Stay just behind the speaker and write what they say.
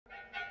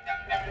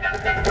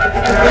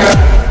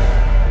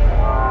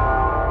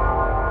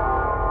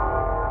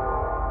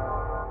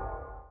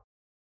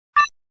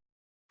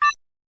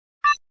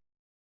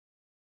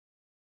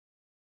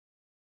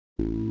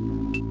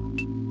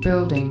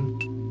Building.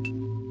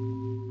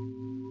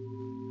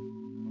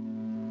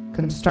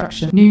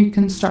 Construction. New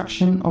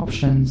construction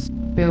options.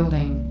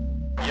 Building.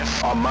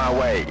 Yes, on my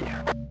way.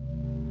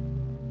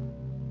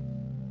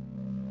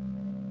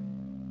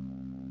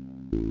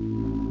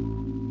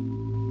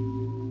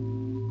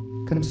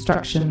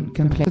 Construction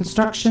complete.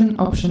 Construction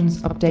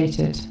options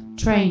updated.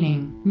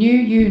 Training. New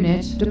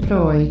unit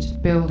deployed.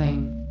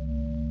 Building.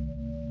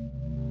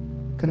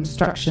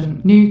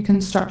 Construction. New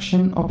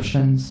construction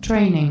options.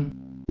 Training.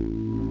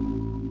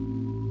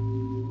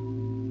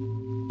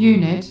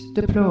 Unit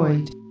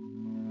deployed.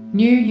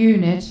 New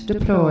unit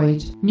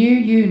deployed. New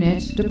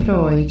unit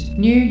deployed.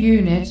 New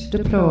unit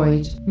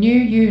deployed. New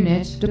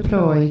unit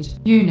deployed.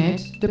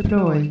 Unit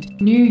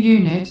deployed. New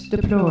unit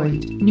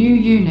deployed. New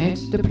unit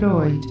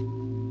deployed.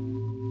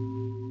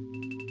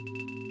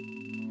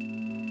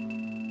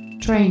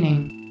 Training.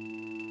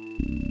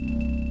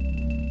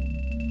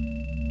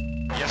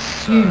 Yes,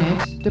 sir.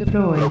 Unit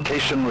deployed.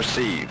 Location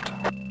received.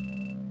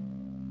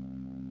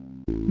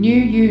 New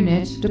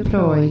unit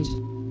deployed.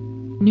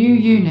 New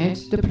unit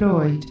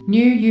deployed.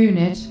 New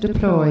unit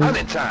deployed. I'm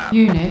in time.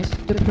 Unit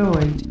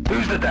deployed.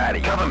 Who's the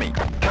daddy? Cover me.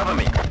 Cover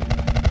me.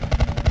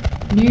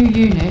 New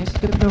unit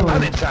deployed.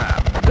 I'm in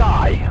time.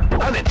 Die.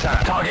 I'm in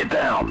time. Target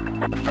down.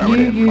 New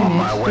Affirmative. On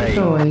my unit way.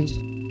 deployed.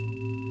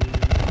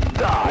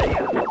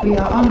 Die. We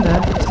are under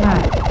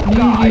attack. New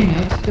Die.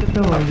 unit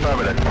deployed.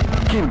 Affirmative.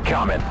 Keep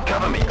coming.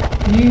 Cover me.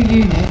 New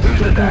unit Who's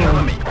the daddy?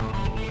 Cover me. deployed.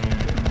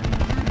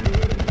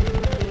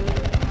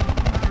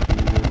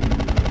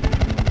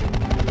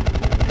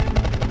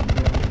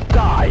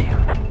 Die.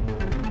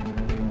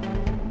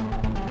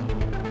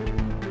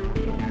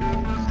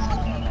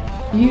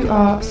 You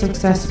are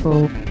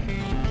successful.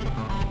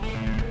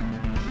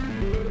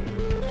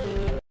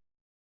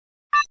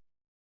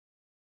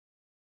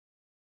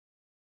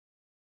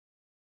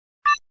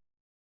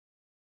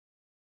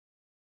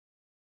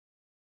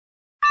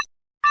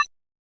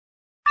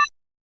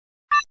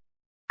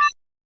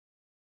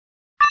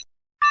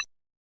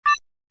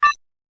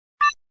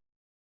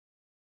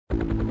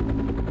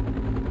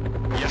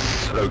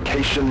 Yes,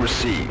 location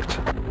received.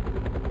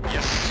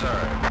 Yes, sir.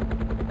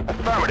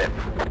 Affirmative.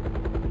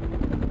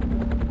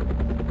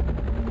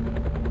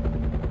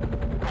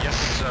 Yes,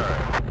 sir.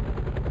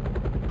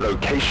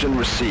 Location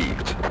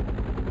received.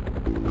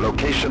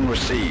 Location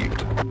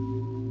received.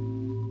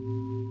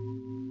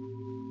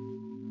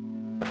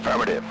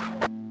 Affirmative.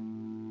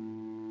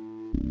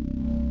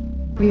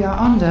 We are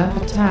under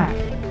attack.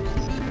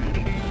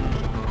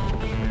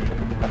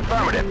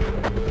 Affirmative.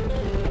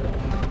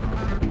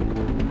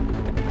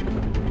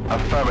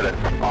 Affirmative.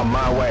 On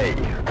my way.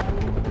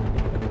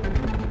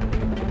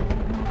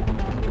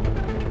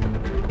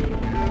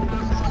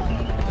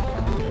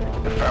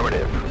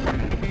 Affirmative.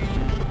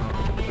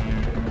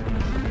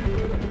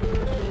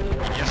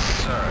 Yes,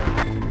 sir.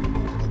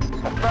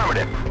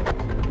 Affirmative.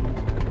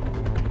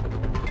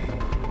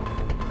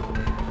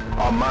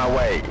 On my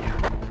way.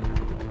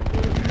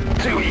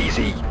 Too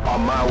easy.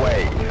 On my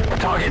way.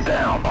 Target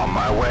down. On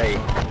my way.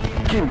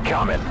 Keep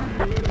coming.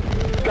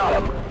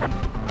 Got him.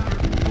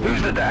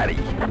 Who's the daddy?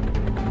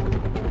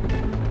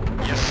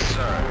 Yes,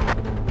 sir.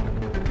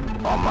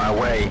 On my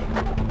way.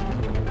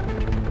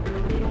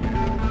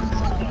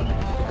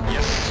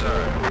 Yes, sir.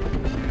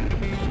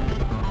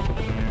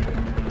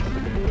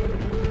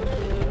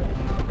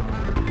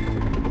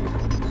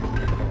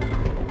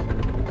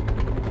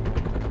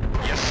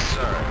 Yes,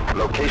 sir.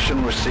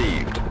 Location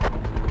received.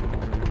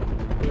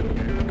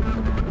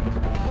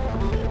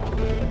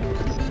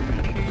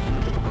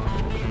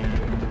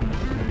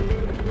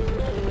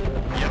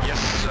 Yes,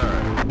 sir.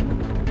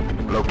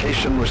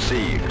 Location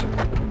received.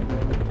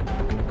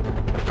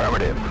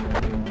 Affirmative.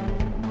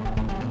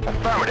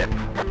 Affirmative.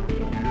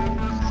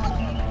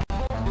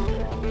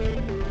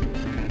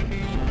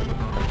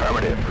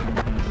 Affirmative.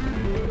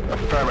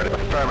 Affirmative.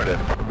 Affirmative.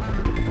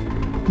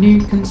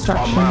 New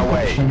construction On my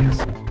way. options.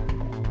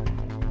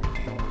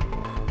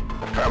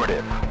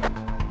 Affirmative.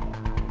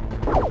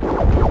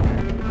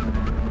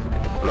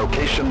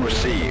 Location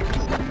received.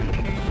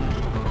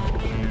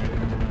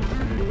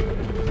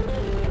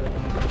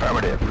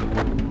 Affirmative.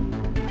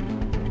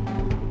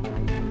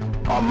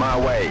 On my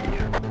way.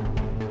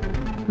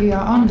 We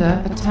are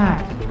under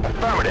attack.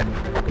 Affirmative.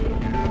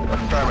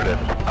 Affirmative.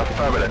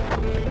 Affirmative.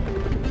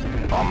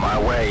 On my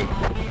way.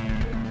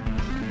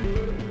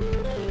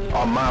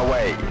 On my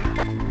way.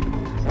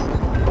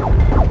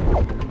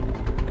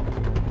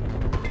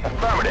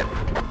 Affirmative.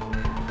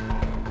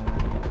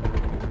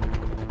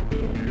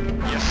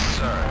 Yes,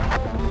 sir.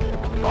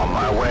 On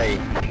my way.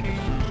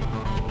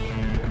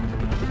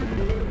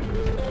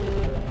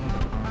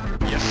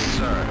 Yes,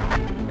 sir.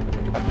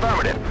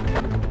 Affirmative.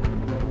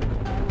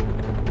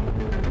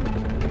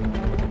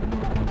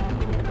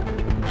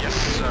 Yes,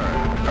 sir.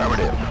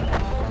 Affirmative.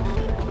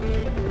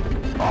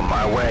 On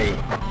my way.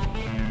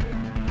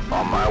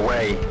 On my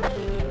way.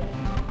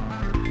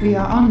 We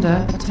are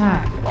under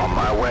attack. On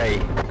my way.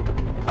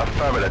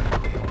 Affirmative.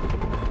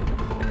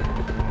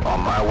 On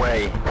my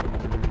way.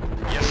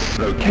 Yes.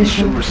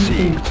 Location Mission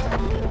received.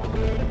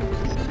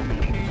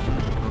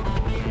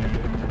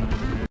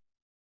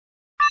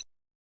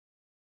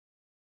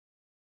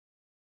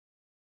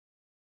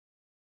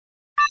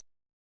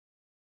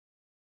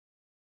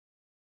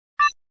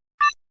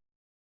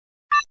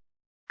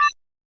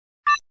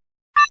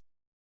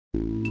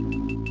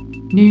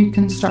 New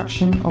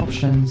construction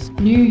options.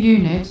 New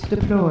unit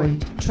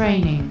deployed.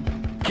 Training.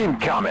 Keep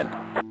coming.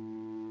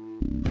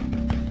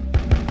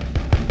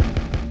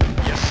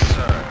 Yes,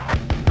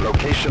 sir.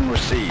 Location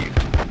received.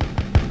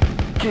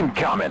 Keep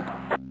coming.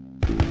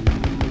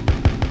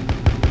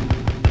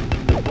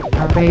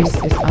 Our base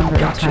is under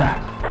Gotcha.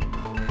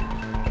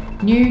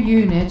 attack. New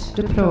unit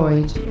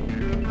deployed.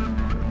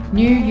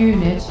 New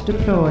unit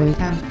deployed.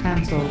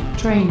 Cancel.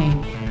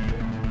 Training.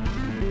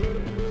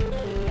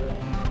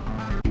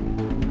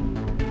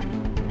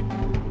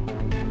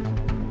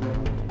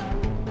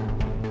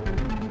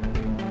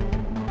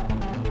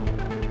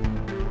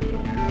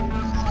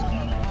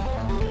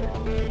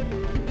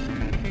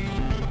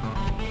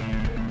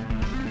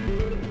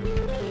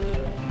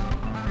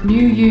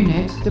 New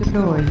unit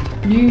deployed.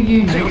 New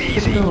unit Too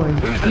easy. deployed.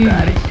 Who's the Unit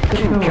daddy?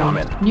 Keep deployed.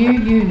 coming. New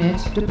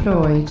unit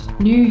deployed.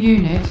 New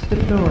unit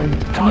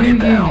deployed. Target New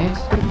down.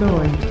 unit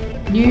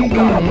deployed. New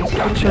unit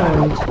Gotcha.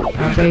 deployed. Our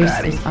Who's the base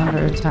daddy? is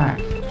under attack.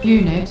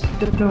 Unit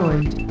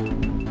deployed.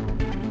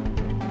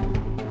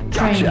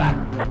 Training.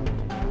 Gotcha.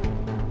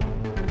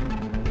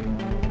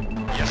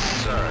 Yes,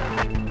 sir.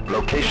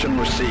 Location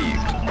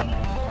received.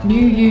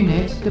 New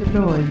unit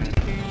deployed.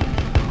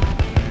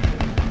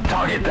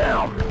 Target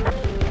down.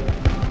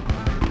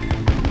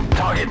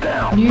 Target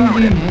down. New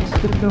Affirmative.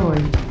 unit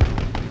deployed.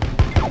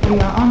 We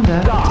are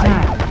under Die.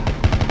 attack.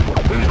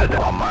 Who's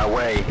the on my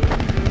way?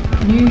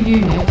 New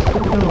unit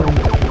deployed.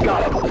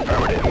 Got him.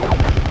 Affirmative.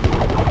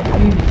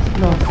 Unit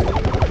lost.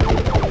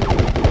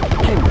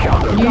 Keep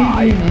coming. New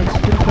Die. unit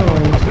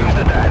deployed. Who's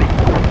the daddy?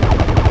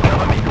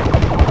 Cover me.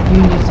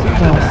 Unit Who's the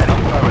lost. daddy?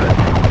 Affirmative.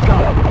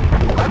 Got him.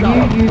 I got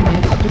him. New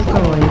unit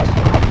deployed.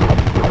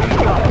 Who's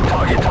got him?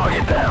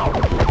 Target down.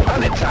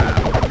 And it's out.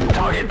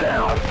 Target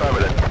down.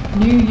 Affirmative.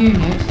 New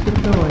unit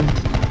deployed.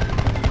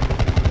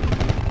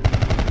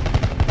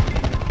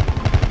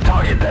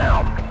 Target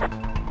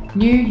down.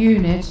 New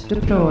unit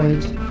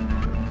deployed.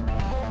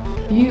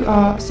 You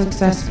are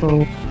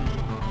successful.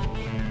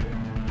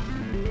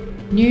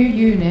 New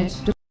unit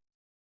deployed.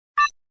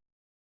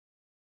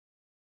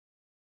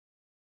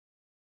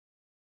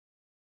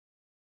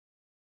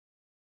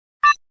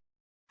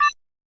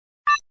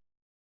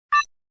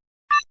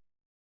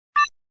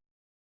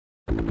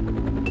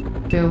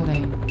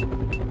 Building.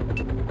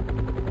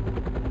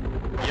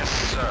 Yes,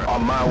 sir.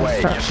 On my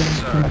way. Yes, Construction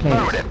sir. complete.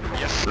 Affirmative.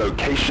 Yes.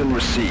 Location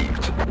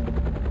received.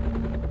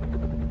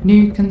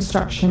 New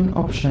construction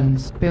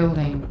options.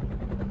 Building.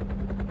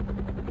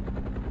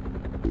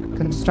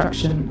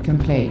 Construction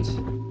complete.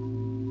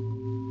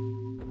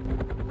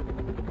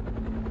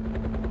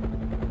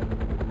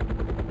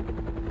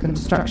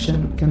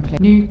 Construction complete.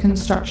 New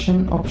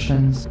construction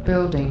options.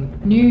 Building.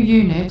 New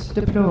unit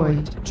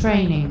deployed.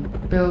 Training.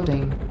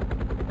 Building.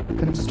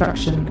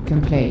 Construction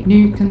complete.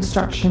 New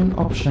construction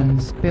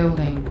options.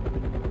 Building.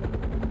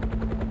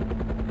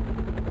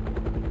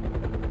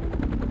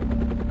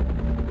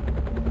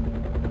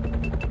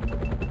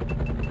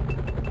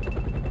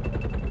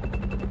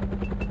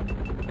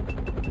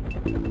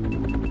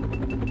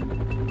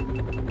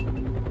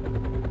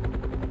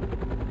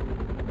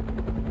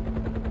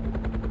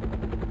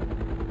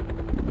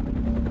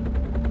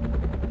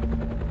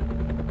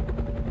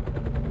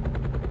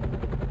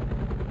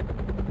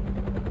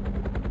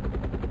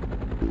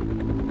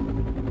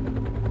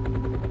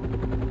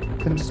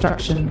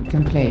 Construction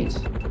complete.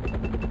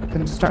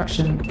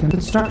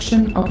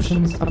 Construction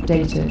options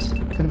updated.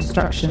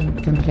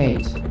 Construction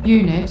complete.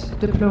 Unit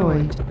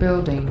deployed.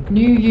 Building.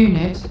 New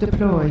unit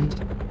deployed.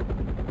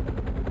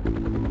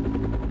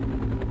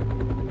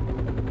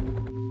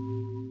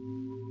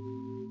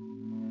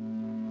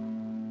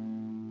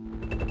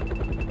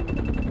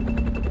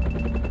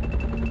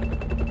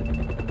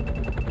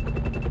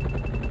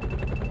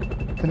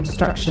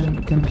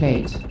 Construction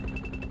complete.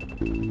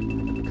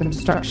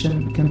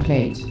 Construction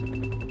complete.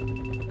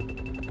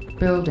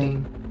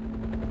 Building.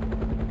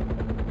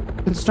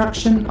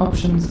 Construction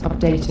options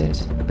updated.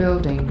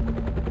 Building.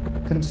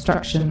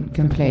 Construction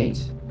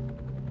complete.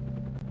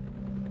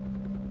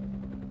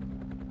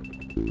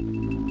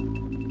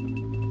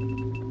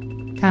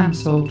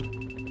 Cancelled.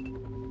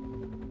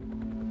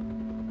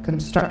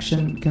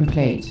 Construction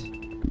complete.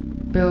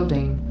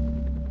 Building.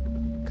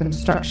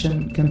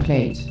 Construction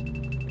complete.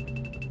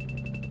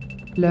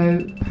 Low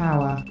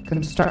power.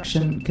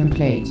 Construction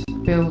complete.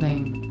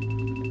 Building.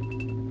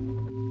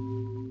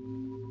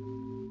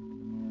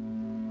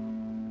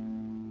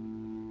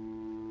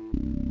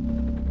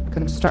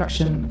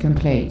 Construction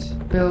complete.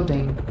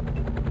 Building.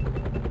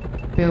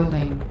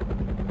 Building.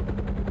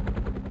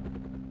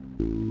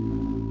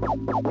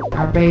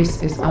 Our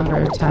base is under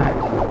attack.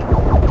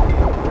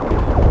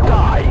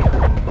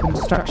 Die.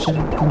 Construction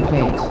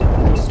complete.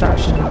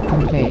 Construction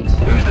complete.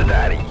 Who's the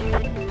daddy?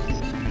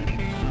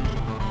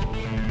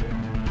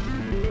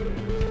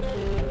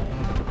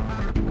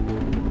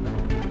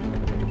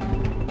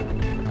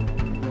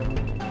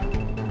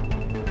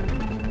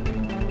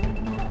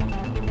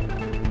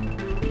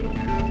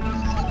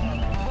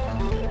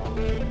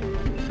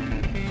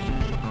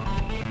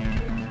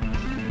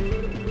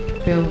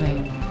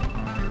 Building.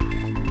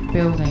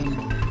 Building.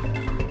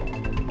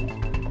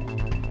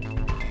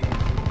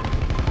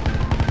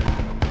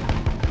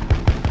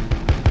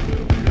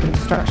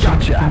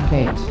 Construction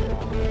complete.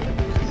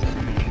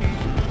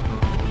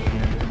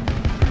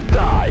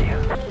 Die.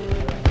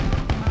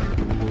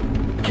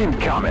 Keep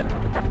coming.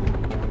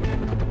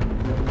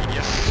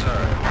 Yes, sir.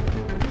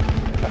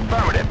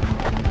 Affirmative.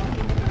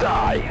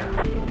 Die.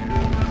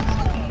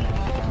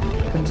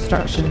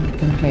 Construction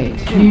complete.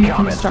 Keep New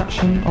coming.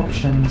 construction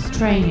options.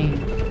 Training.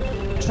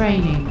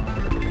 Training.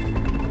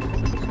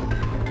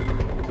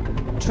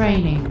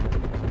 Training.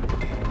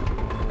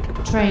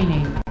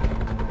 Training.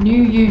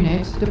 New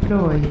unit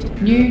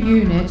deployed. New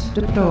unit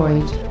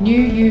deployed.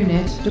 New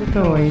unit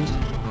deployed.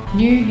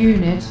 New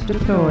unit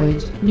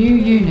deployed. New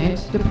unit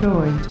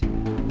deployed.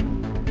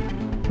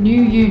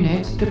 New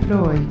unit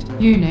deployed.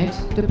 Unit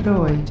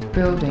deployed.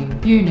 Building.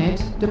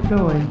 Unit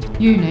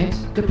deployed. Unit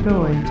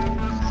deployed.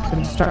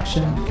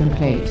 Construction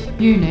complete.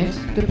 Unit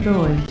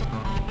deployed.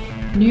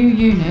 New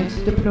unit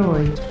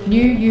deployed.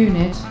 New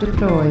unit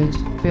deployed.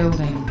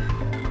 Building.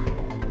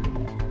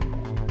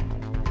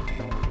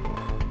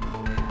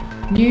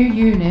 New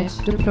unit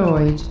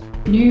deployed.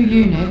 New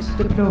unit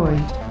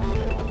deployed.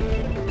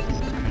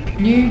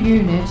 New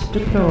unit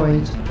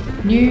deployed.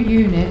 New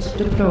unit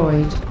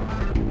deployed.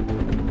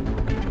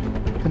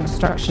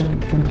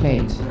 Construction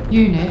complete.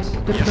 Unit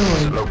deployed.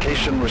 Yes,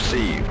 location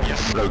received.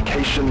 Yes,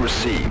 location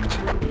received.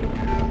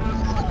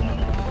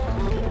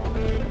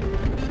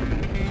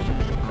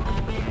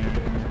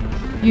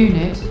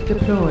 Unit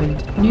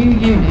deployed. New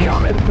unit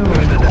Coming.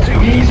 deployed. Too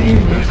New easy.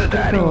 Who's unit the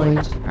daddy?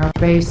 deployed. Our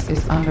base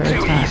is under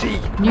Too attack. easy.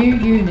 New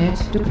unit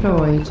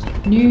deployed.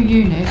 New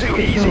unit Too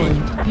deployed.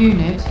 easy.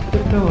 Unit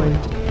deployed.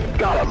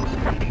 Got him.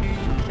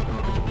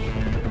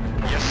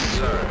 Yes,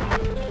 sir.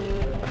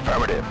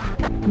 Affirmative.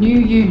 New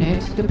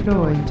unit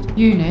deployed.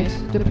 Unit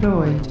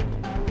deployed.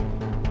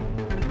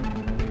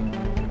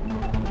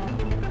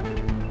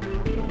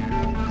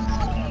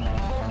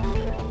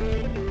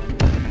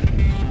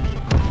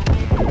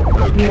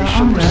 We are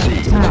Location under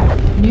received.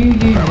 attack. New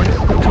unit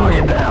Target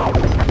deployed. down.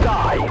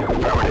 Die.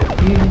 Affirmative.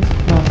 Unit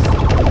lost.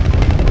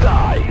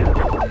 Die.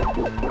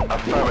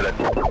 Affirmative.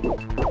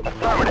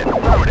 Affirmative.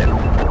 Affirmative.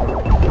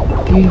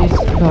 Unit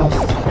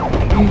lost.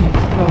 Unit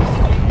lost.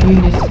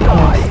 Unit Die.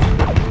 lost.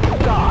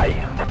 Die.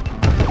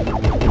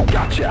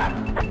 Gotcha.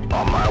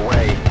 On my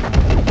way.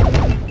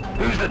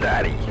 Who's the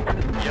daddy?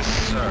 Yes,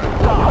 sir.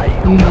 Die.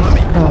 Unit Cover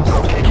me. lost.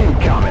 Okay, keep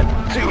coming.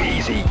 Too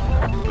easy.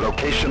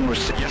 Location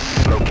received. Yes.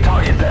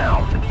 Target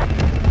down.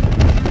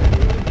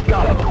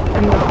 Got him. We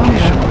are under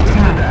Location. Who's the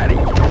attack. daddy?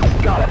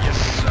 Got it. Yes,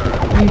 sir.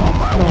 Unit On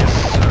my way. Yes,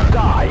 lost. sir.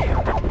 Die.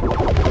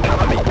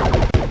 Cover me.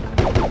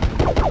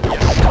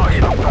 Yes,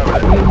 target.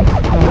 Affirmative. Unit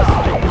lost.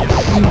 Die. Yes,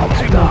 Unit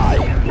to die.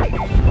 lost.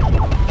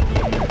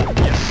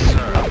 Yes,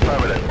 sir.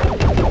 Affirmative.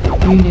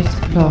 Unit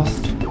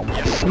lost.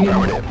 Yes, Unit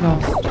affirmative.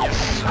 lost. Yes,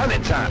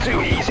 anytime. Too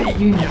easy.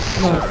 Unit Yes,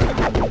 lost. sir.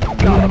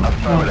 Got him. Unit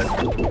Affirmative.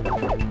 lost.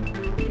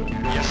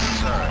 Yes,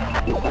 sir.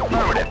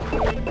 Affirmative.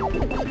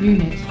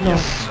 Unit Yes,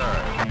 lost. sir.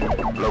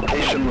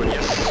 Location.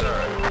 Yes, sir.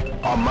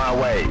 On my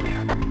way.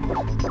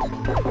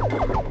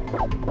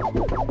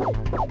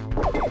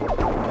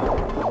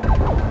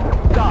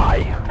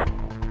 Die.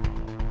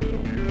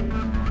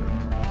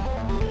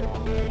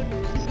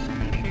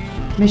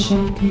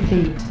 Mission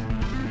complete.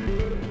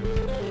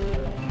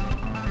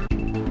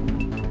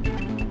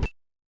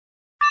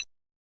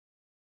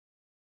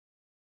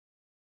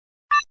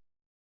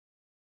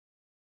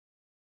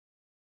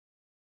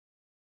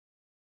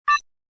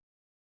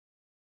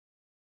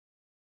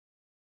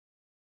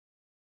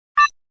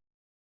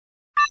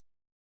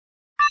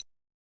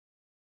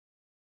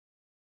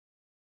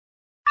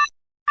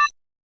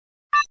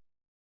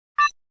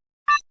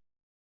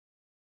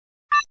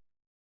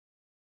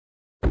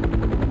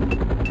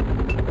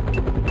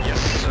 Yes,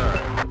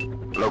 sir.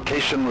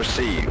 Location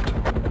received.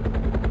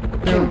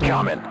 Building.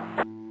 Incoming.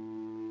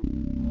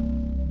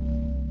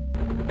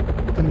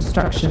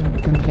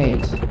 Construction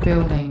complete.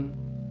 Building.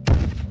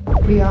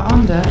 We are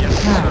under Yes,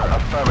 sir. attack.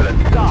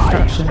 Affirmative. Die.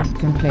 Construction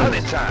complete.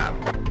 Anytime.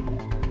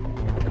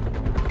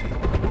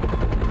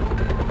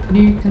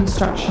 New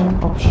construction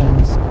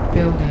options.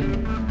 Building.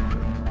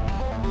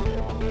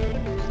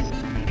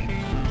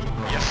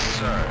 Yes,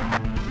 sir.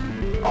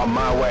 On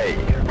my way.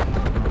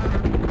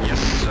 Yes,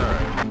 sir.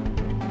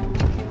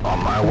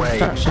 On my way.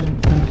 Construction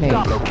complete.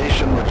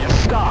 Location.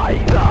 Yes.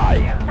 Die.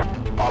 Die.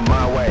 On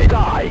my way.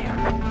 Die.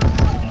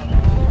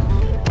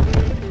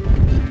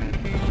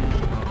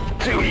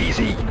 Too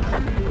easy.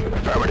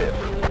 Affirmative.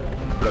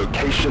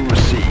 Location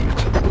received.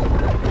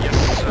 Yes,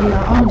 sir. We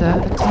are under On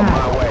my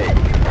attack. way.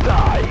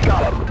 Die.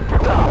 Got him.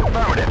 Die.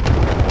 Affirmative.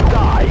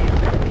 Die.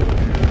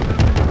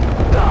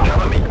 Die.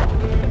 Cover me.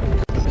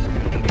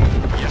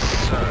 Yes,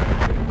 sir.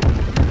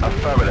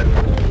 Affirmative.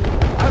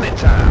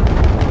 Anytime.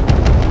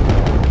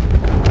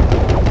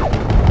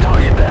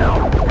 Target down.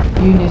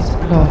 Unit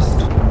lost.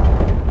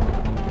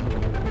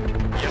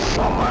 Yes,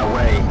 on my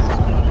way.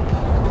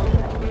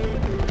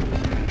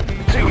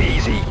 Too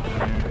easy.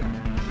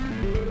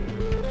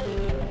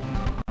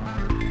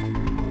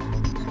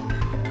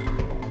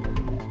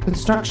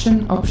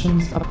 Construction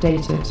options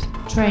updated.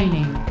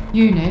 Training.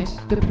 Unit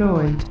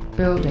deployed.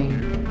 Building.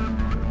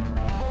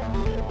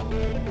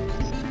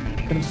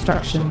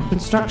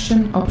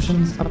 Construction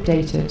options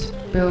updated.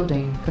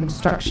 Building.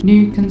 Construction.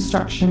 New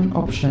construction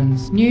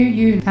options. New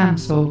unit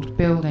cancelled.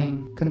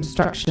 Building.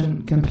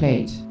 Construction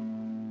complete.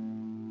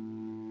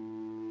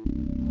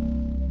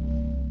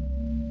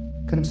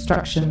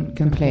 Construction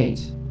complete.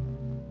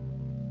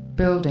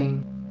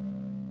 Building.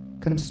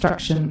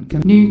 Construction.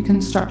 New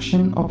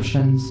construction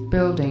options.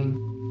 Building.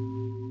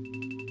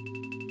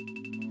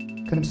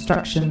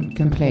 Construction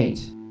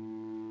complete.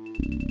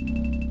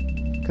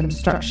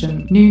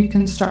 Construction. New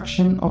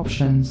construction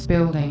options.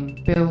 Building.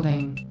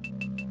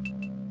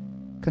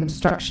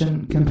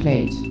 Construction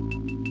complete.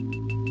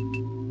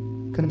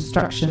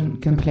 Construction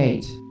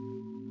complete.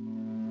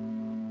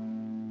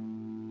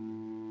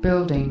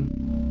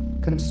 Building.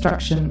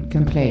 Construction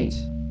complete.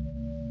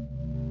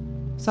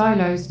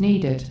 Silos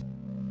needed.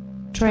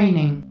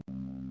 Training.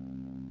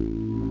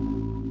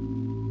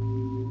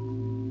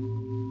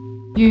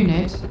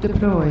 Unit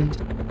deployed.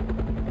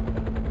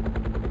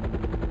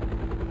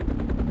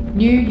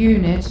 New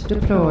unit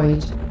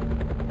deployed.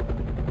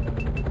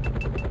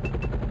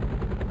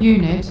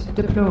 Unit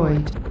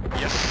deployed.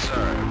 Yes,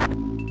 sir.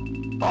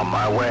 On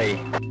my way.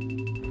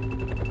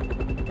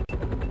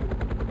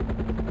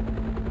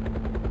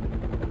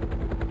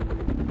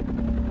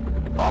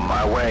 On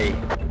my way.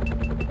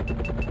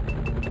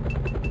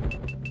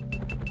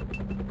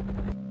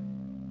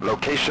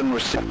 Location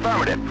received.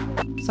 Affirmative.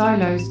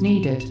 Silos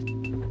needed.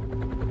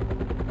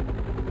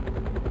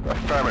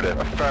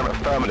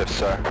 Affirmative,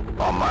 sir.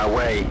 On my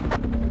way.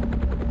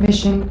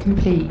 Mission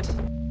complete.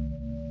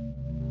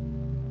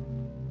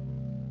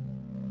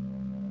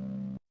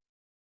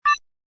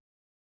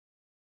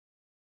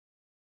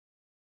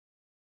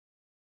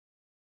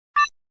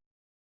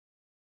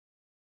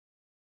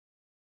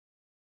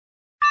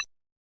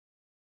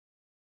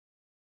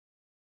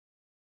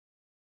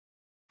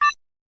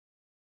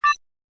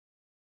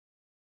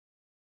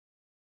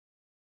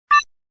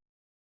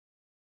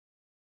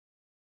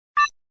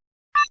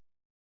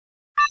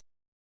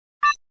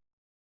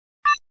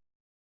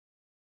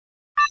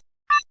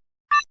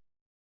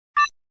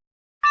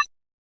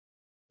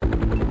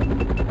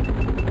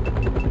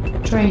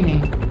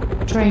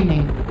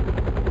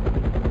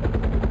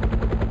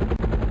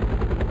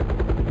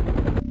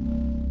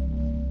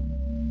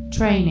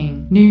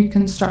 Training. New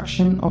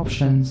construction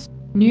options.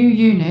 New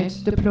unit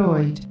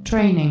deployed.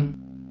 Training.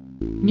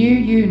 New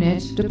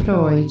unit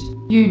deployed.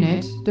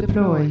 Unit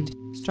deployed.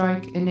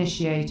 Strike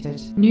initiated.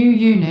 New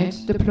unit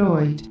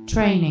deployed.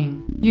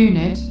 Training.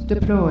 Unit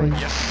deployed.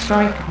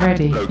 Strike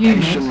ready.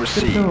 Location Unit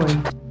received.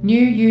 deployed. New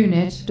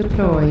unit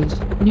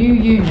deployed. New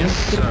unit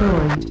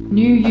deployed.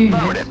 New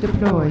unit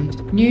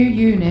deployed. New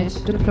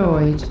unit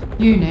deployed.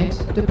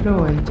 Unit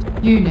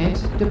deployed.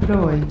 Unit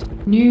deployed.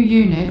 New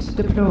unit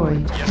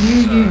deployed.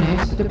 New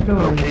unit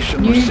deployed.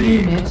 Location New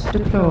received. unit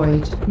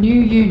deployed.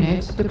 New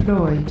unit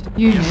deployed.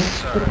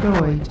 Unit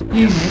deployed.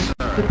 Unit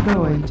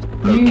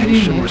deployed. New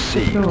Location unit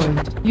received.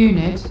 deployed.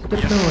 Unit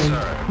deployed.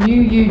 sir.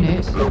 New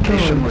unit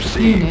Location deployed.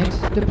 received.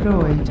 Unit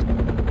deployed.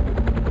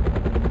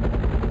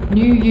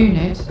 New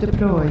unit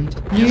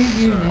deployed. New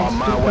unit On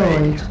my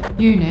way. deployed.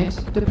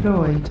 Unit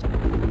deployed.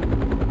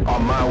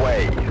 On my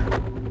way.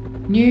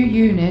 New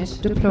unit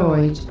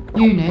deployed.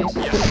 Unit on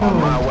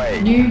my deployed.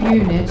 way. New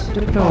unit On my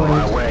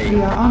deployed. way.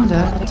 We are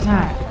under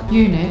attack.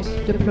 Unit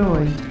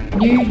deployed.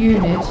 New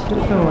unit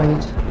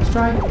deployed.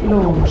 Strike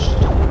launched.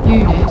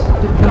 Unit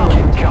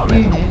deployed.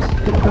 coming. Unit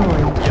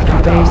deployed.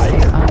 Our base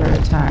is under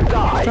attack.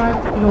 Die.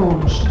 Strike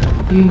launched.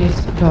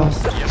 Unit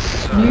lost. Yes,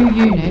 sir. New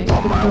unit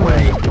On my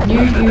way. deployed. New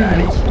Who's the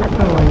daddy? unit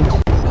deployed.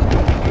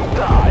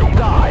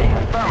 Die.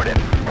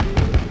 Affirmative.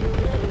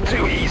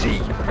 Too easy.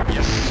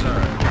 Yes, sir.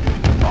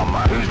 On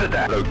my... Who's the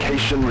dad?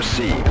 Location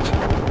received.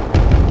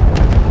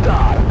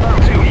 Die.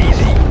 Too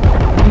easy.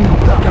 Unit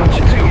Gotcha.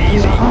 lost. Too We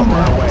easy. are On my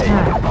under way.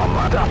 attack. On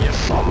my...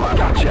 Yes, on my...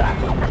 Gotcha.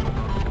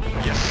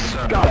 Yes,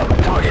 sir. Got him.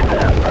 Target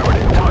down.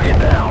 Affirmative. Target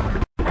down.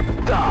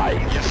 Die.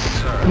 Yes,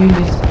 sir.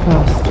 Unit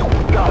lost.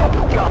 Got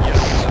him. Got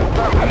yes.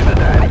 Who's the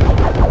daddy?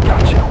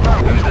 Gotcha.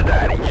 Who's the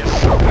daddy? Yes.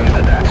 Who's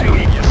the daddy? Too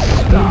easy.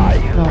 Die.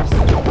 Unit lost.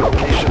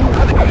 Location.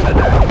 Who's the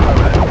daddy?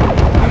 Permanent.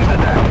 Who's the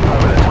daddy?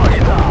 Permanent.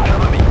 Target die.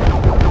 Cover me.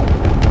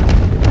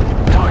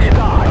 Target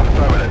die.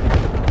 Affirmative.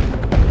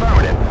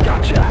 Affirmative.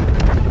 Gotcha.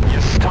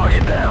 Yes.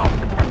 Target down.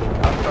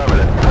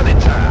 Affirmative. Cut it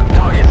time.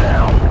 Target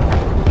down.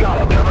 Got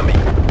him. Cover me.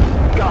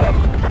 Got him.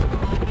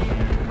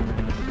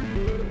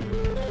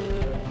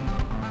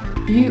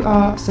 You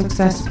are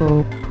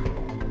successful.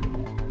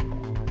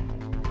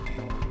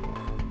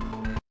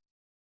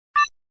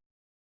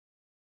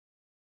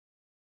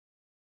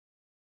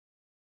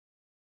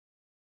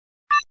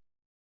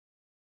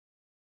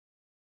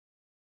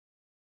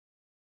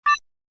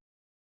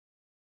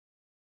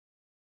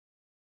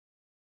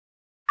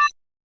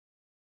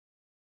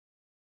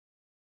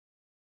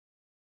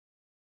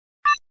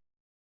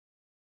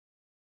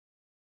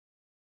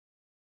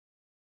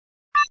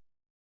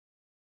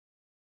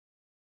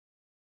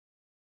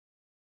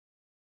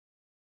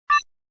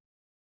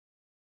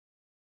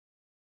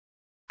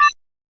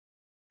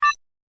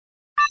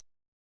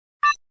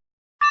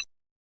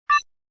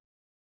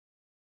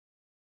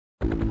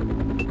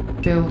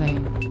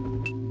 Building.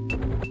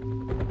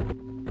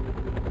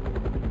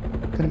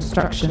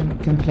 Construction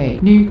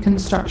complete. New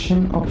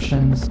construction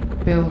options.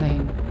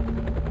 Building.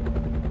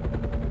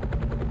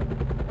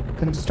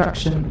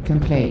 Construction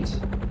complete.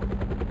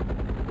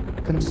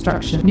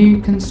 Construction.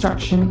 New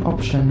construction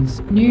options.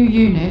 New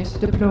unit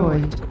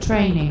deployed.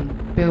 Training.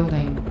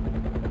 Building.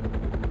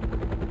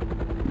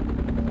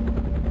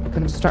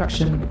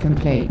 Construction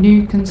complete.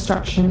 New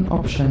construction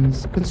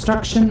options.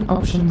 Construction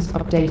options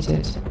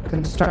updated.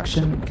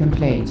 Construction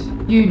complete.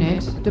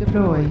 Unit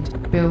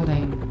deployed.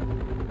 Building.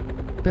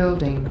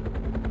 Building.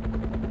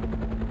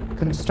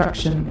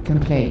 Construction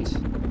complete.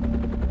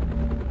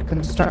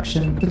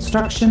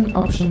 Construction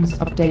options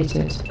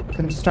updated.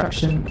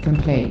 Construction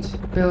complete.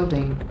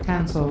 Building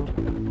cancelled.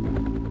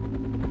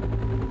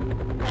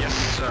 Yes,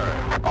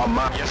 sir. On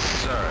my... Yes,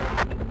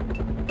 sir.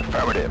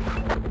 Affirmative.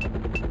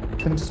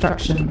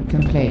 Construction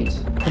complete.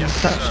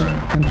 Construction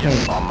complete.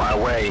 Yes, on my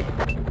way.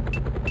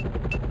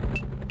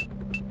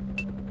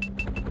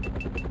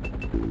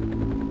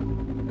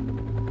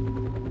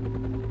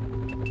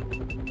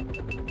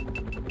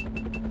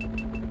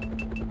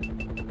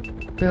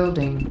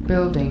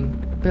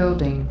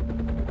 Building.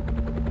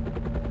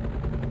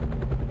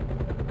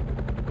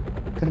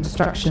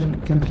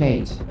 Construction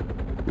complete.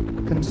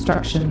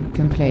 Construction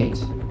complete.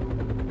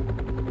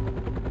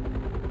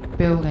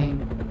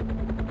 Building.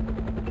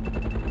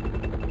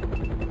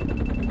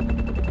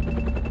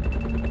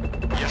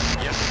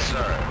 Yes,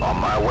 sir. On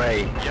my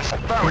way. Yes,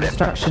 affirmative.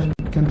 Construction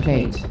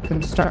complete.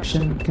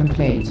 Construction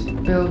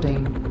complete.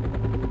 Building.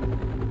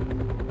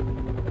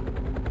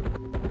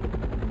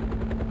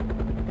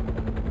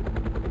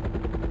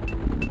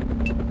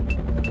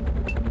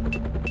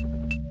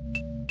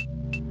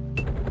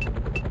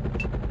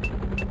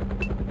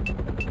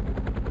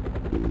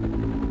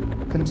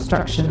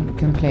 Construction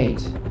complete.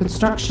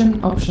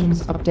 Construction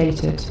options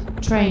updated.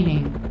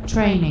 Training.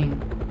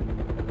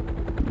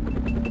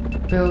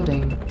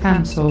 Building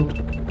cancelled.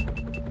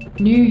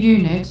 New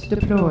unit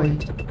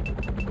deployed.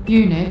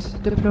 Unit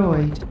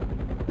deployed.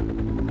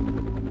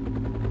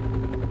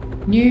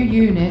 New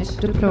unit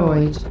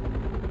deployed.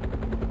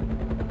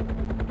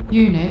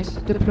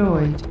 Unit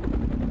deployed.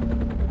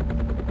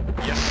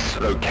 Yes,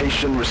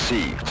 location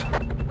received.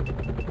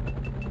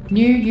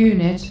 New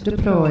unit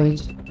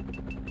deployed.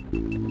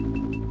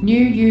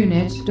 New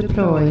unit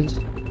deployed.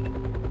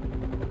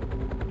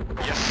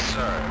 Yes,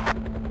 sir.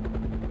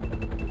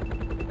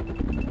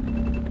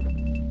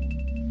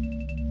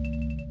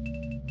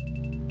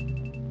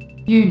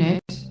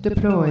 Unit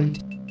deployed.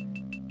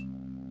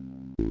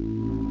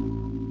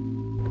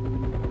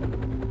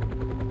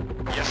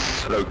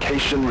 Yes,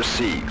 location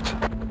received.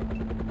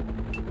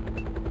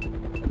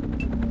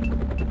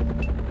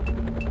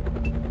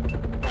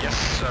 Yes,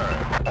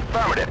 sir.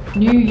 Affirmative.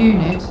 New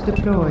unit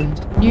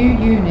deployed. New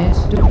unit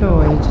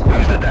deployed.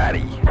 Who's the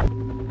daddy?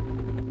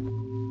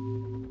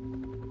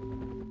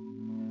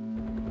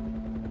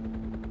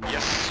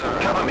 Yes, sir.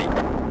 Cover me.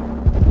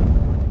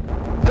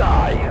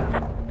 Die.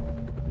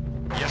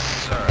 Yes,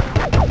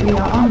 sir. We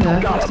are under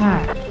Got him.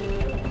 attack.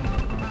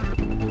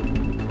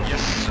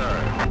 Yes,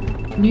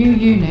 sir. New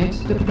unit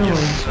deployed.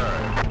 Yes, sir.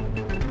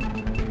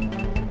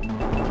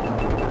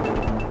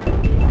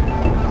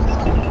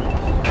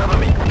 Cover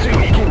me. Two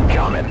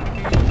incoming.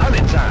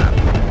 Hunting time.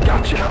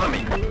 Gotcha. Cover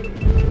me.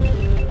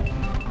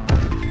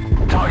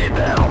 Target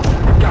down.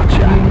 Gotcha.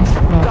 Unit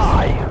lost.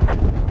 Die.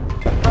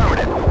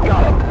 Affirmative.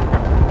 Got him.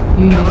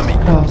 Cover me.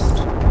 Unit lost.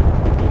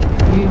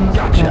 Unit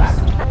Gotcha. lost.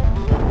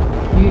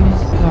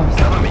 Unit lost.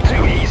 Cover me.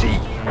 Too easy.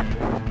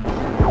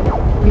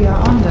 We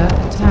are under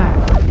attack.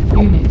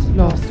 Unit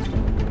lost.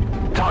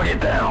 Target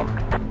down.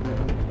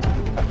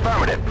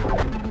 Affirmative.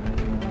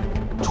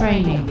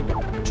 Training.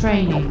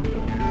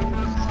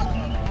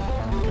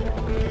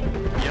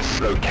 Yes,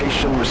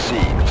 location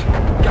received.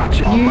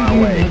 Gotcha. On New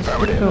my way. unit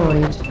Affirmative.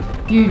 deployed.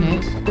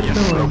 Unit Yes,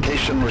 deployed.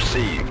 location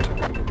received.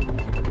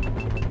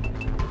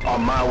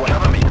 On my way.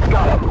 Cover me.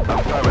 Got him.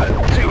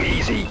 Affirmative. Too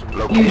easy.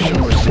 Location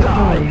Unit received.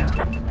 deployed.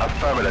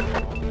 Affirmative.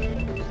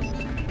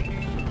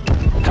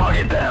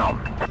 Target down.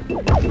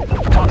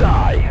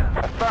 Die.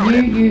 New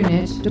Affirmative.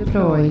 unit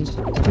deployed.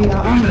 We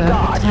are Who's the under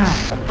dodge?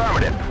 attack.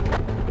 Affirmative.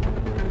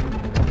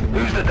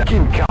 Who's the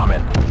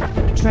incoming?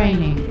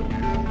 Training.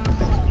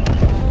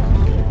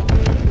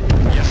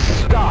 Yes.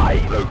 Die.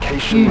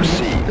 Location Unit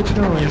received.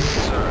 deployed. Yes,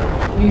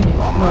 sir. Unit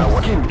On my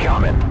lost. way.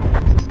 Incoming.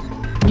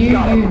 New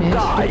Got him. unit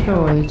Die.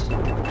 deployed.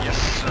 Yes,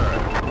 sir.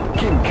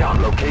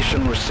 Incom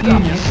location received.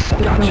 Unit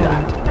Gotcha.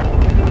 deployed.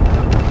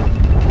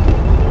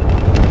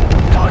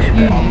 Target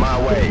Unit on my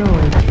way.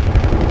 deployed.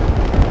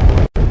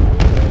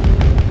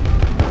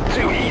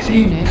 Too easy.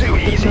 Unit Too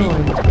easy.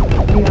 deployed.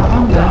 We are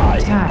under Die. On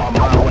attack.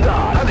 my way.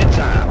 Die. Hunting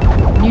time.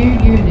 New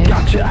unit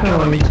Gotcha.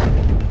 Cover me. deployed.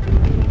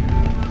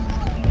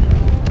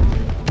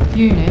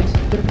 Unit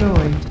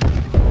deployed.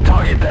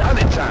 Target there.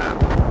 Hunting time.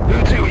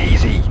 Who too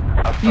easy?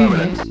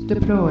 Affirmative. Unit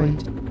deployed.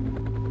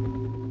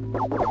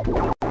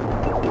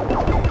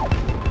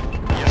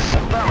 Yes,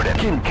 affirmative.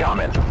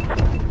 Incoming.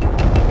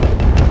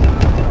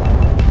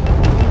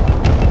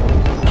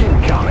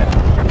 Incoming.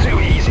 Too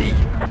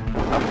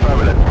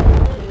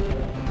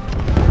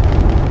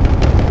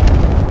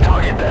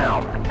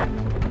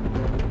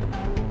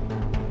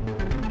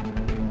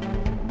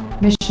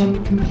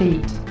Mission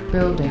complete.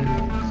 Building.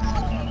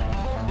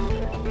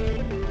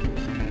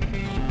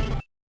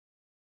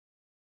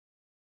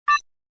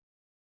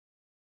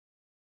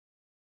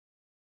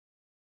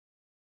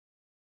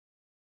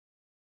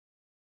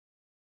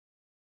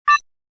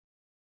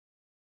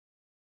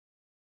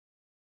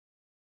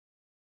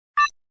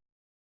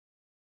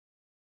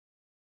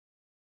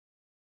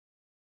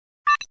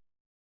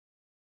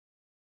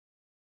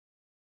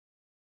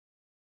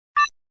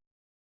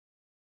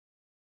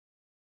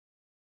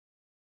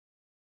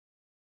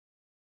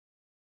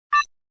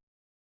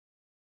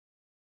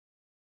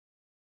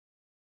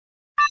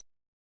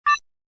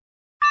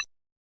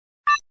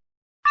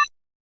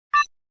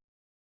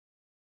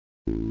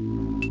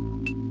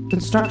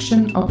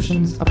 Construction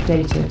options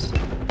updated.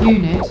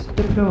 Unit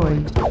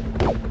deployed.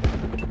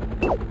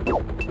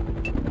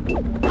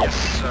 Yes,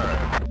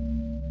 sir.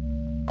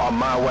 On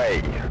my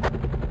way.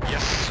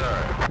 Yes, sir.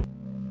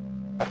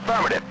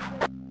 Affirmative.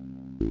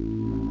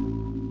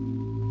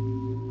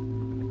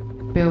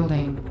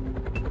 Building.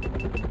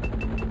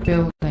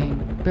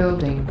 Building.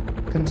 Building.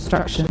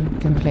 Construction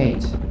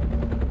complete.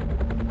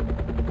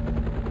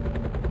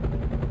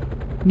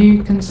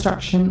 New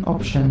construction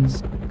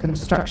options.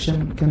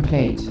 Construction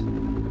complete.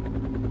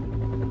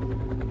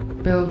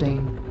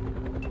 Building.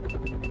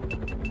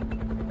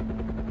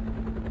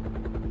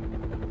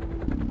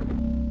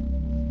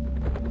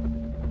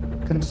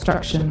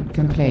 Construction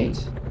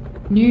complete.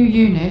 New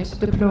unit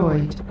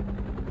deployed.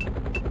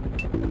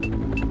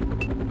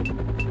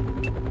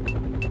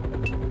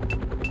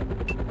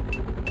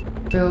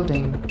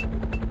 Building.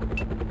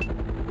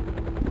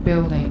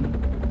 Building.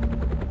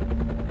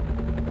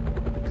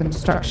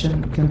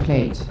 Construction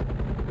complete.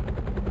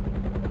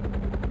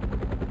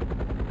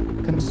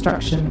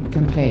 Construction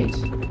complete.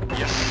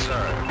 Yes,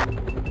 sir.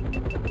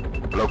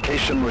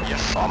 Location with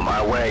yes on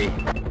my way.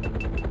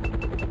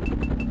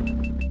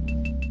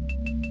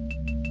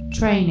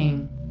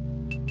 Training.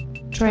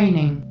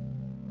 Training.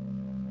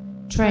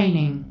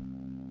 Training.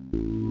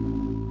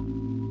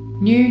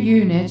 New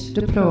unit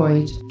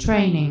deployed.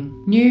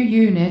 Training. New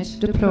unit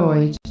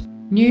deployed.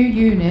 New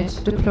unit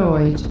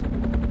deployed.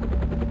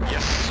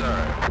 Yes, sir.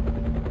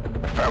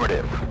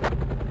 Affirmative.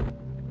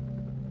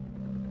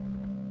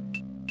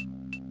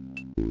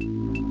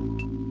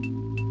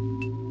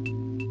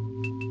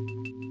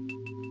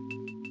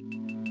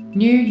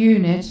 New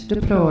unit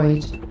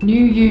deployed.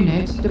 New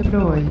unit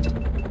deployed.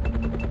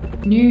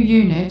 New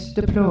unit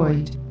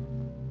deployed.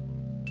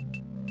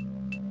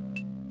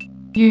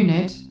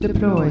 Unit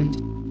deployed.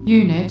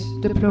 Unit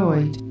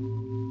deployed.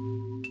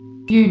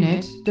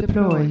 Unit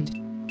deployed.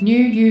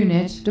 New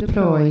unit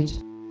deployed.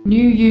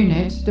 New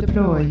unit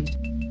deployed.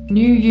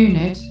 New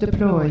unit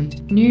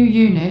deployed. New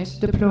unit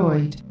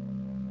deployed.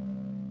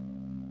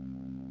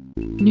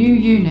 New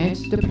unit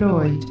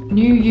deployed.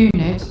 New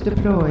unit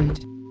deployed.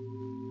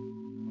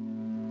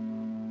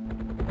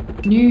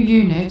 New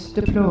unit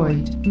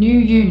deployed. New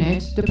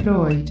unit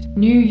deployed.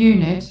 New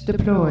unit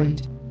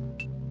deployed.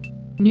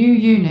 New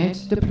unit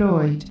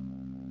deployed.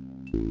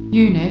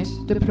 Unit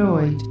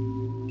deployed.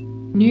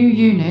 New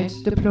unit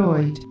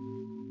deployed.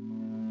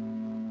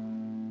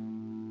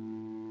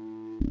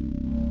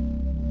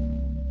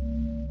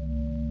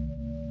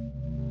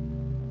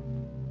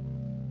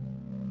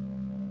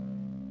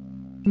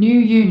 New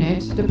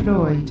unit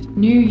deployed.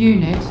 New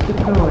unit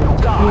deployed.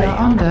 We are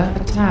under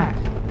attack.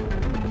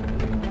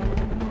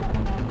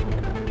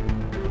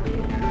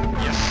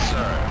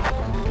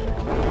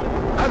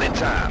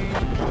 Time.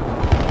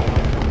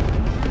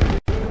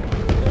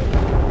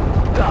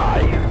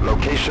 Die.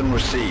 Location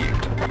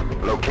received.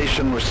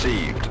 Location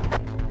received.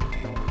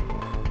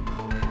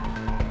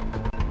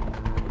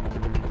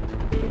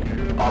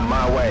 On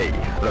my way.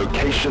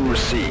 Location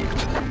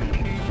received.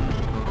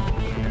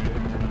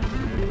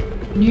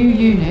 New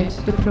unit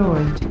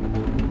deployed.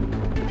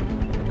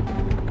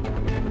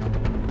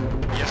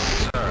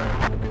 Yes, sir.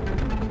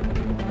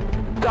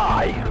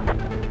 Die.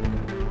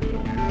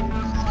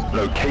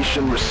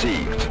 Location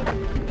received.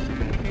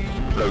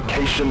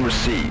 Location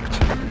received.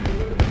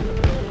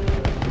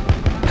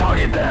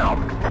 Target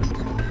down.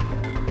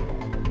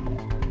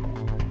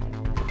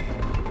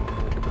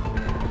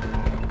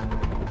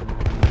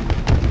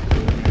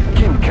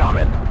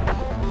 Incoming.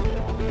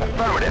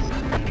 Affirmative.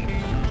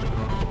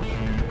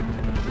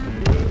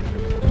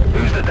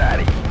 Who's the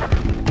daddy?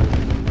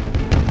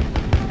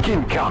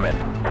 Incoming.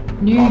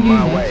 New on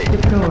my unit way.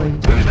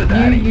 deployed. Who's the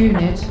daddy? New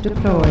unit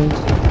deployed.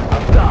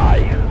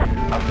 Die.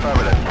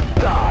 Affirmative.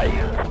 Die.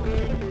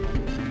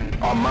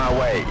 On my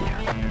way.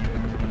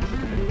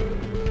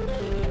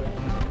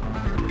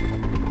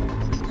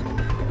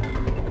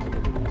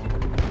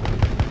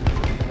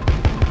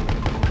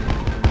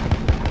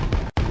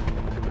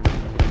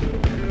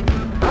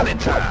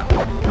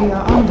 We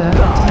are under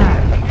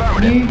attack.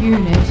 New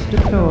unit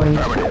deployed.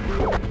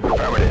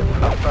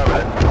 Affirmative.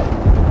 Affirmative.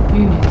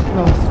 Unit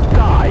lost.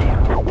 Die.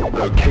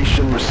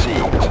 Location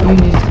received.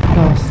 Unit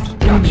lost.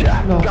 Gotcha.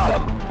 Unit lost. Got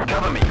him.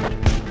 Cover me.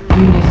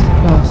 Unit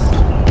lost.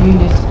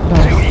 Unit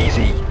lost. Too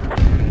easy.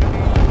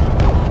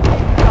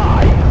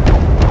 Die.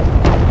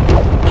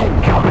 Keep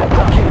coming.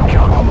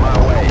 On my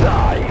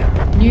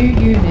New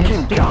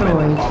unit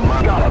deployed.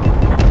 Got him.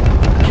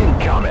 Keep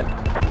coming.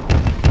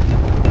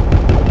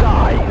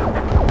 Die.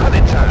 Put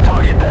it down.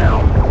 Target down.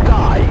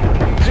 Die.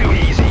 Too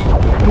easy.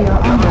 We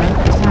are under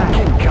attack.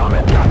 Keep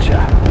coming. Gotcha.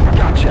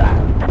 Gotcha.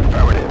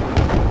 Affirmative.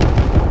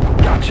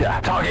 Gotcha.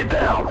 Target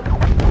down.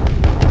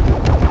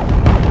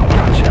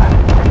 Gotcha.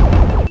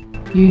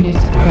 Unit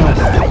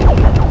lost.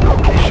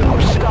 Location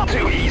was stuck.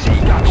 Too easy.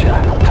 Gotcha.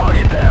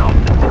 Target down.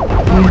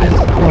 Unit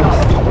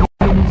lost.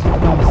 Unit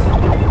lost.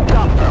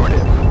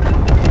 Affirmative.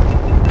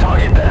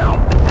 Target down.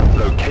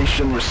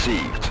 Location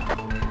received.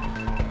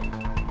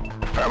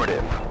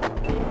 Affirmative.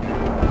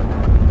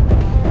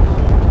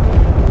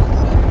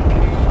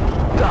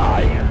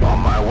 Die. On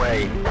my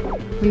way.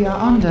 We are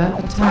under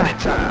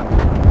attack. Anytime.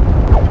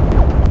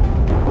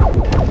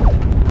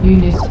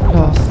 Unit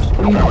lost.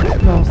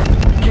 Unit lost.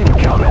 Keep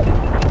coming.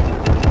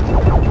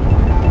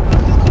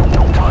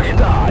 Target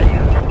die.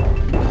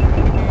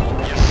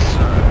 Yes,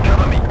 sir.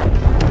 Cover me.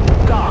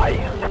 Die.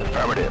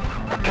 Affirmative.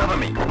 Cover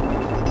me.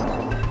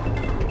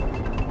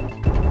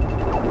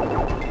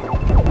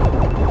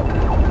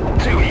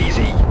 Too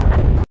easy.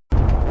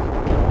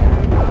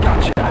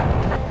 Gotcha.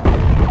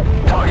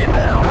 Target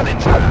down.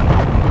 Anytime.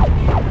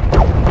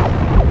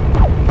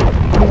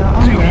 We are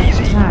Too under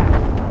easy. attack.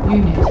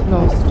 Unit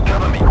lost.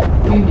 Cover me.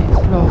 Unit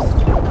lost.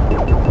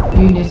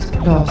 Unit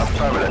lost.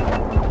 Affirmative.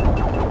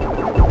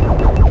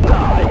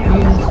 Die.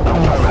 Unit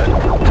lost. Affirmative.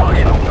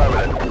 Target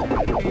affirmative.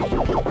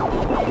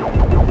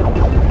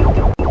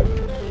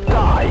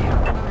 Die.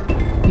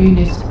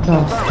 Unit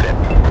lost.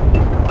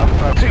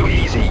 Affirmative. Too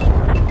easy.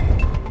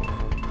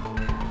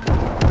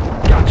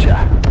 Gotcha.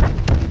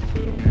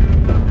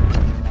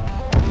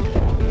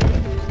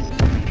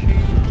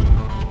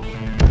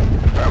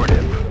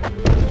 Affirmative.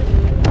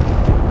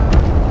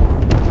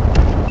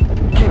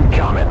 Keep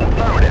coming.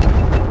 Affirmative.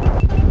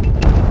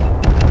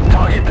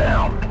 Target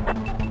down.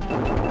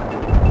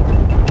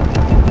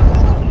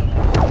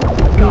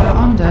 We are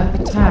under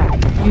attack.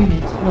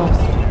 Unit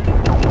lost.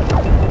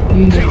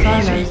 Unit Too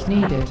silos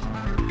needed.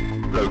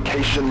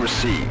 Location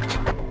received.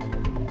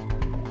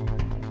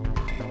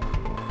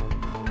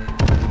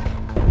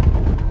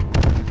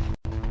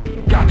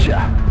 Gotcha.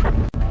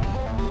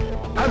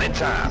 Hunting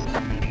time.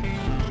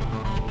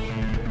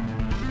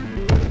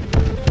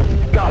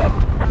 Got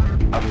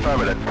him.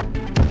 Affirmative.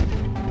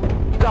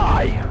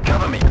 Die.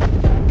 Cover me.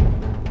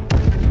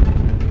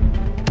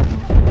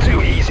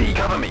 Too easy.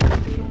 Cover me.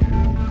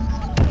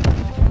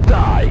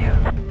 Die.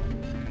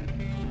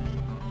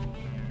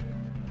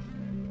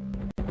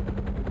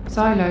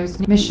 Silos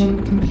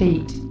mission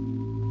complete.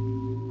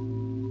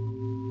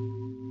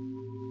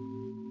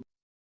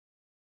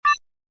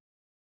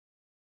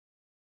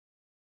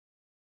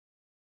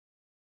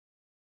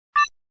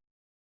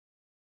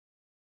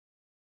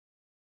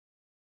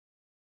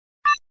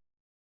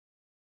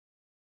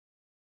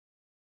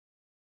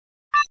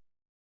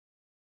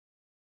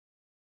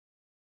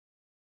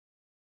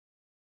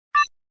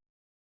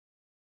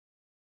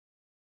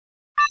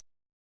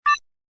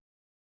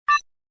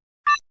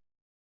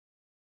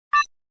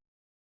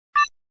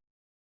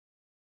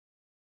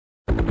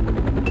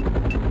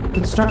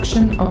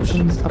 Construction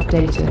options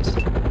updated.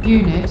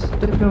 Unit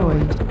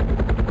deployed.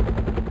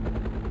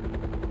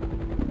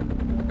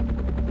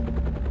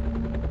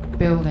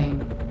 Building.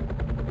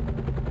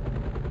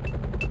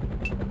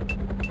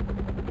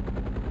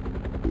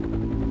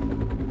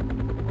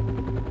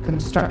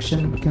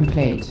 Construction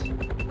complete.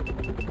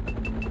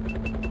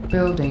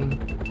 Building.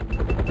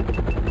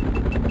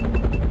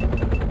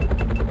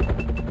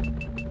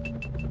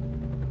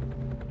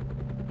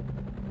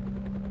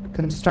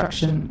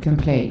 Construction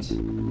complete.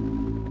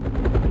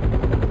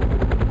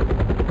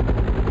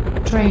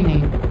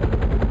 Training.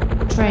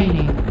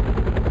 Training.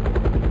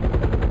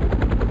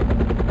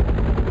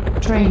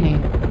 Training.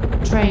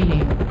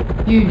 Training.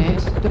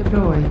 Unit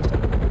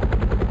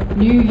deployed.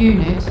 New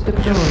unit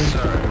deployed.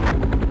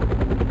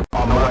 Sir.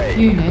 On my way.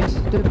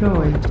 Unit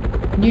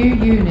deployed. New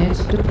unit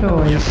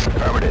deployed. Yes,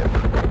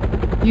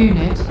 affirmative.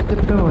 Unit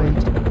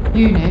deployed.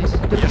 Unit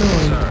deployed.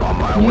 sir. On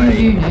my New way.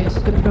 unit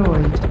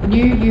deployed.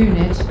 New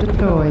unit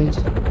deployed.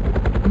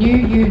 New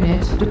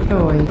unit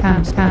deployed.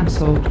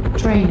 Cancelled.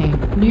 Training.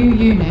 New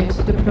unit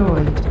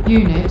deployed.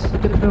 Unit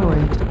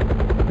deployed.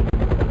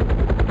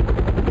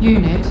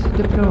 Unit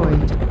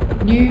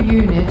deployed. New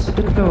unit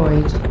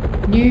deployed.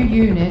 New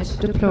unit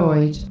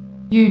deployed.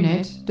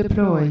 Unit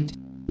deployed.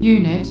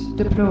 Unit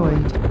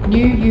deployed.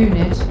 New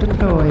unit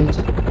deployed.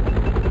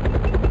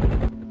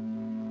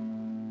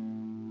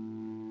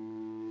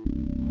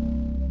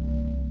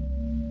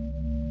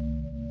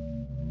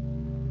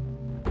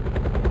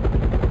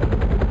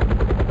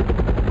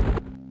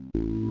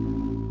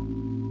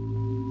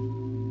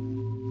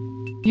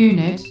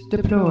 Unit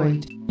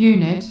deployed.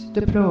 Unit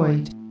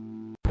deployed.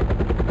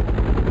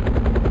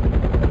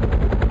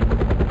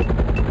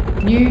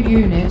 New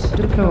unit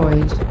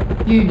deployed.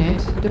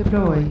 Unit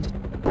deployed.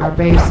 Our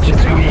base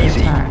is Too under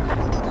easy. attack.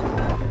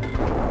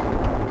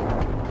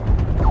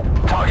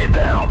 Target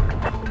down.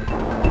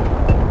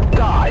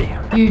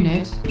 Die.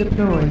 Unit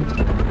deployed.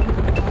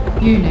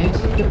 Unit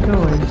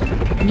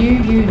deployed.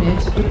 New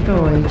unit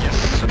deployed.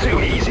 Yes, too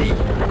easy.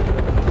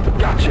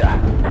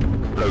 Gotcha.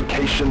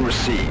 Location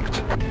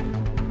received.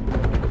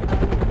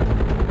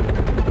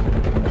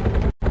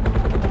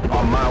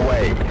 On my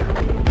way.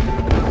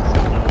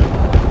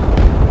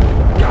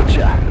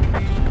 Gotcha.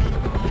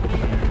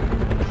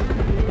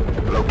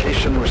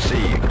 Location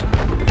received.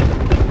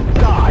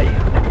 Die.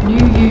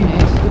 New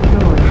unit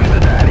deployed. Who's the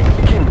daddy?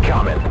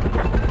 Incoming.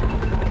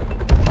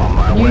 On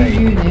my New way.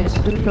 unit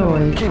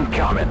deployed.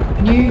 Incoming.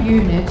 New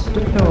unit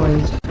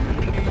deployed.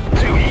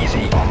 Too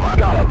easy. On my...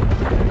 Got him.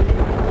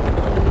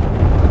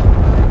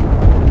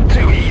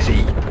 Too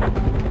easy.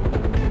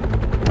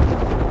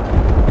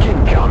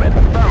 Incoming.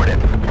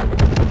 Affirmative.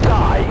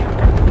 Die.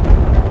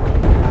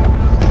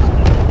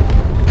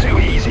 Too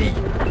easy.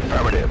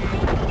 Affirmative.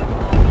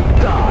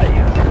 Die.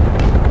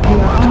 You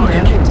are under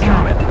Target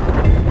incoming. attack.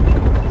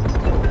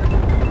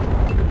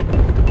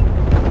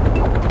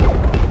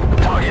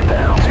 Target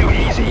down. Too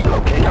easy.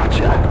 Okay,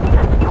 gotcha.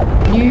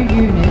 New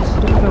unit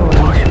deployed.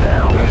 Target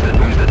down. Who's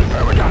the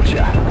affirmative?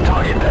 Gotcha.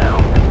 Target down.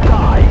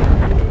 Die.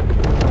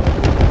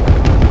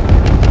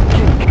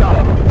 Got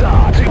him.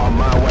 Die. On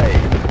my way.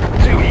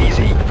 Too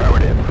easy.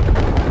 Affirmative.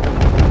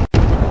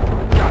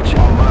 Gotcha.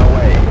 On my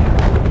way.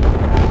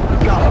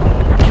 Got him.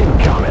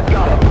 Incoming.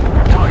 Got him.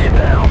 Target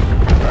down.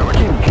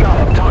 Affirmative. Got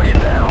him. Target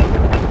down.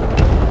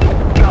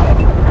 Got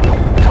him.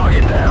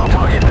 Target down.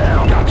 Target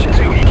down. Gotcha.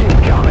 Too easy.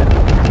 Incoming.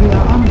 We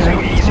are under Too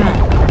easy. attack.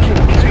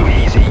 Too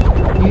easy.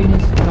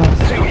 Unit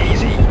lost. Too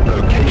easy.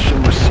 Location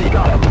received.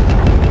 Got him.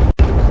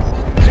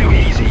 Too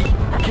easy.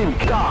 King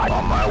die.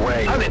 On my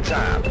way. I'm in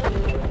time.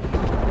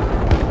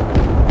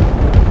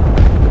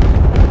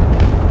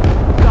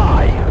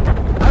 Die.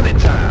 I'm in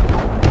time.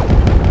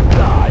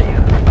 Die.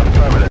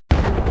 Affirmative.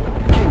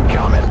 King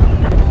coming.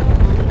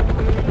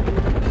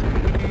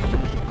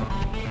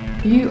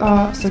 You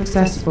are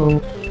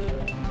successful.